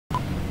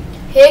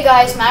Hey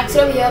guys,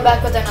 MaxxRev here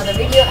back with another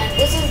video, and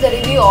this is the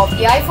review of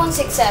the iPhone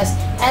 6s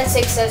and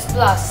 6s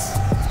Plus.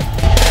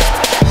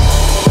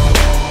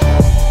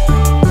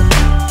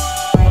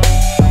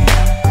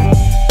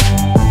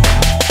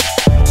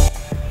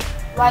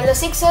 While the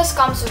 6s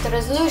comes with a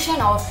resolution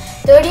of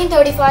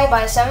 1335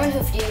 by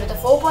 750 with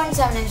a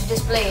 4.7-inch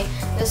display,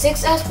 the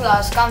 6s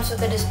Plus comes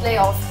with a display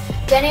of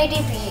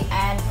 1080p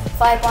and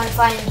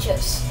 5.5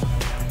 inches.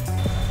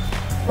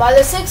 While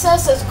the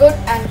 6s is good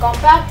and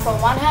compact for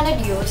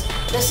one-handed use,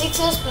 the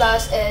 6s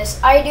Plus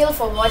is ideal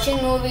for watching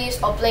movies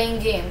or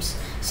playing games,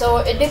 so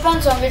it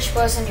depends on which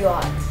person you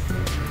are.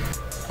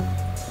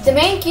 The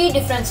main key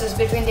differences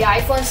between the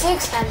iPhone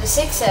 6 and the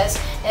 6s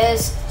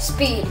is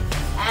speed,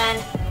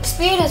 and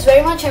speed is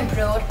very much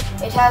improved.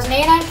 It has an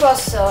A9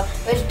 processor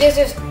which gives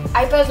you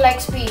iPad-like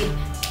speed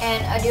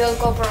in a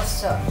dual-core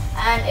processor,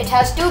 and it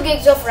has 2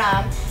 gigs of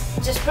RAM,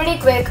 which is pretty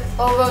quick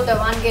over the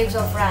 1 gigs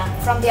of RAM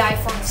from the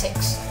iPhone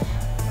 6.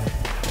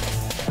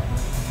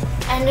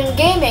 And in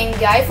gaming,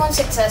 the iPhone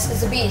 6s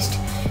is a beast.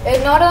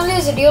 It not only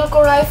is a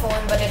dual-core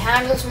iPhone, but it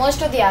handles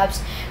most of the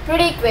apps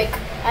pretty quick,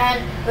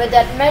 and with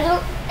that metal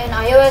in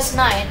iOS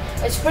 9,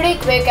 it's pretty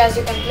quick as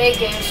you can play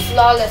games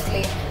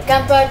flawlessly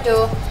compared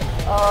to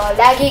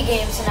laggy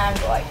games in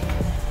Android.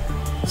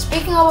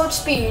 Speaking about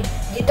speed,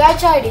 the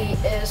Touch ID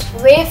is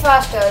way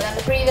faster than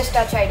the previous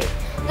Touch ID.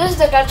 This is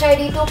the Touch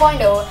ID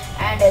 2.0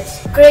 and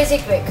it's crazy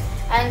quick,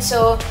 and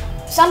so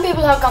some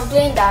people have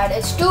complained that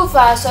it's too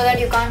fast so that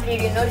you can't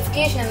read your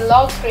notification in the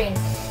lock screen.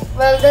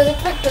 Well, there's a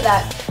trick to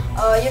that.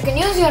 You can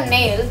use your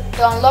nail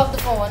to unlock the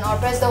phone or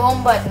press the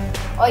home button,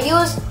 or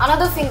use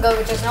another finger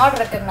which is not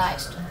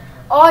recognized,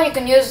 or you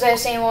can use the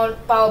same old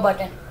power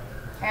button,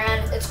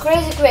 and it's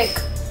crazy quick.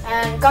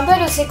 And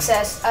compared to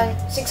 6s and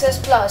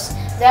 6s Plus,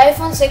 the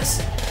iPhone 6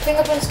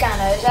 fingerprint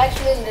scanner is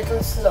actually a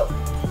little slow.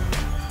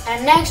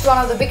 And next, one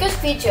of the biggest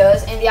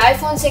features in the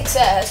iPhone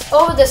 6s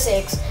over the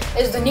 6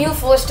 is the new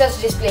Force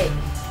Touch display.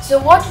 So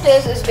what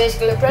it is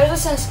basically a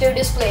pressure-sensitive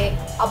display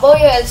above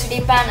your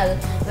LCD panel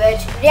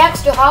which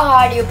reacts to how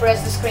hard you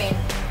press the screen.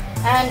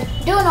 And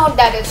do note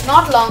that it's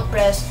not long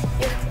press.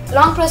 If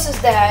long press is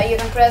there, you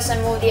can press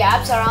and move the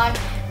apps around,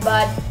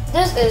 but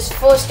this is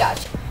Force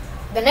Touch.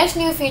 The next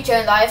new feature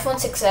in the iPhone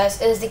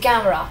 6s is the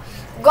camera.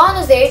 Gone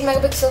is the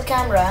 8-megapixel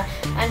camera,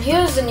 and here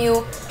is the new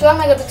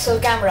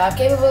 12-megapixel camera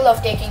capable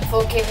of taking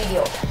 4K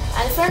video,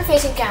 and the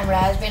front-facing camera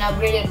has been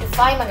upgraded to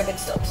 5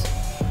 megapixels.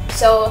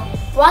 So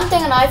one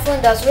thing an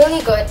iPhone does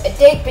really good is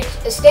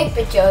take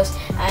pictures,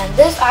 and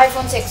this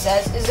iPhone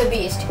 6s is a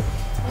beast.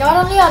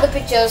 Not only are the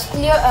pictures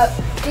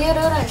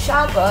clearer and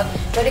sharper,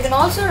 but you can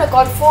also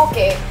record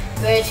 4K,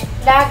 which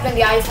lacked in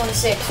the iPhone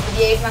 6 with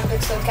the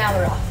 8-megapixel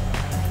camera.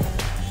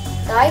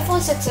 The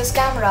iPhone 6's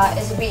camera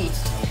is a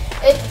beast.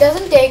 It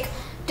doesn't take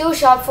too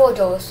sharp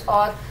photos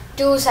or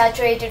too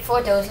saturated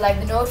photos like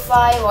the Note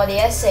 5 or the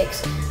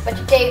S6, but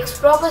it takes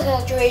proper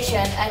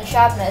saturation and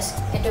sharpness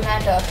into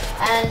matter,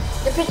 and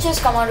the pictures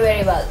come out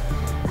very well.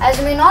 As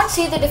you may not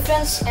see the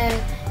difference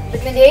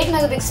between the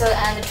 8-megapixel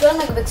and the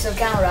 12-megapixel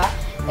camera,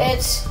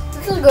 it's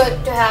little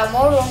good to have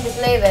more room to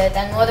play with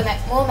and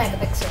more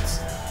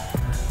megapixels.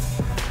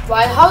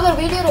 While how the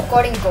video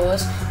recording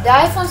goes, the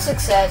iPhone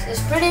 6s is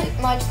pretty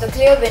much the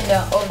clear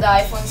winner of the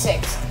iPhone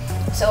 6.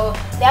 So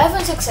the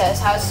iPhone 6s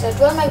has a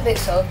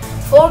 12-megapixel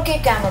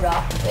 4K camera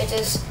which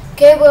is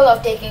capable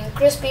of taking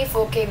crispy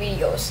 4K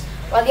videos.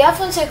 While the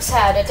iPhone 6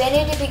 had a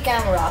 1080p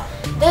camera,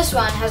 this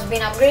one has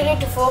been upgraded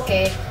to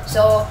 4K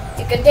so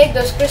you can take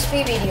those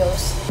crispy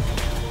videos.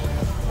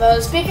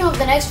 Well, speaking of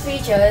the next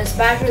feature is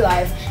battery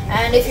life,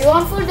 and if you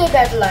want full day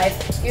battery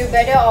life, you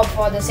better opt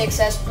for the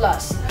 6s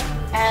Plus.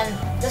 And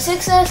the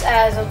 6s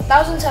has a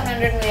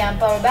 1700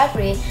 mAh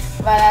battery,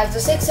 whereas the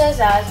 6s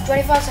has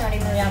 2570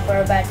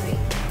 mAh battery.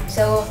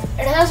 So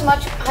it has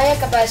much higher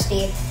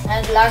capacity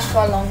and lasts for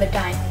a longer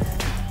time.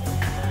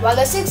 While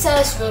the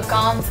 6s will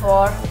come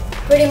for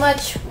pretty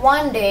much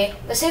one day,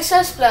 the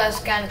 6s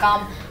Plus can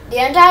come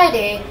the entire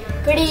day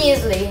pretty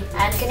easily,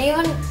 and can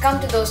even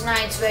come to those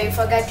nights where you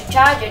forget to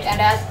charge it,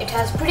 and it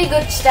has pretty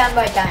good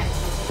standby time.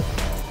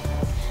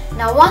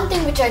 Now, one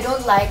thing which I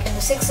don't like in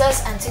the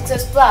 6s and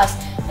 6s Plus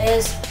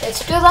is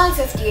it's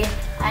 2015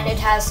 and it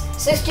has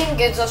 16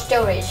 gigs of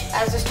storage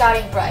as the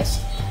starting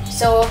price.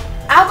 So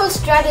Apple's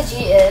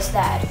strategy is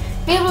that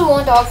people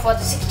won't opt for the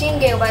 16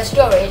 GB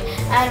storage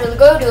and will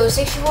go to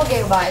 64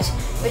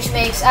 GB, which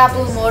makes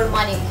Apple more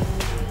money.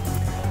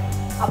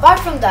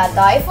 Apart from that,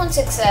 the iPhone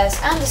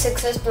 6s and the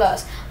 6s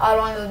Plus are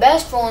one of the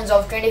best phones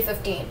of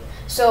 2015.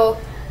 So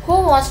who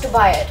wants to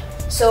buy it?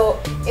 So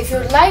if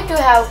you'd like to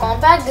have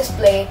compact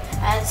display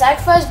and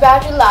sacrifice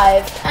battery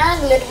life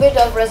and a little bit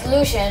of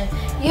resolution,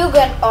 you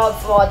can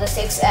opt for the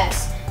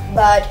 6s.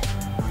 But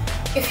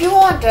if you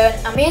want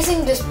an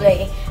amazing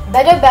display,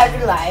 better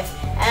battery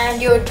life,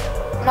 and you'd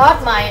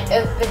not mind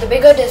if with the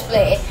bigger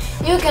display,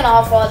 you can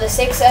opt for the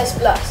 6s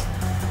Plus.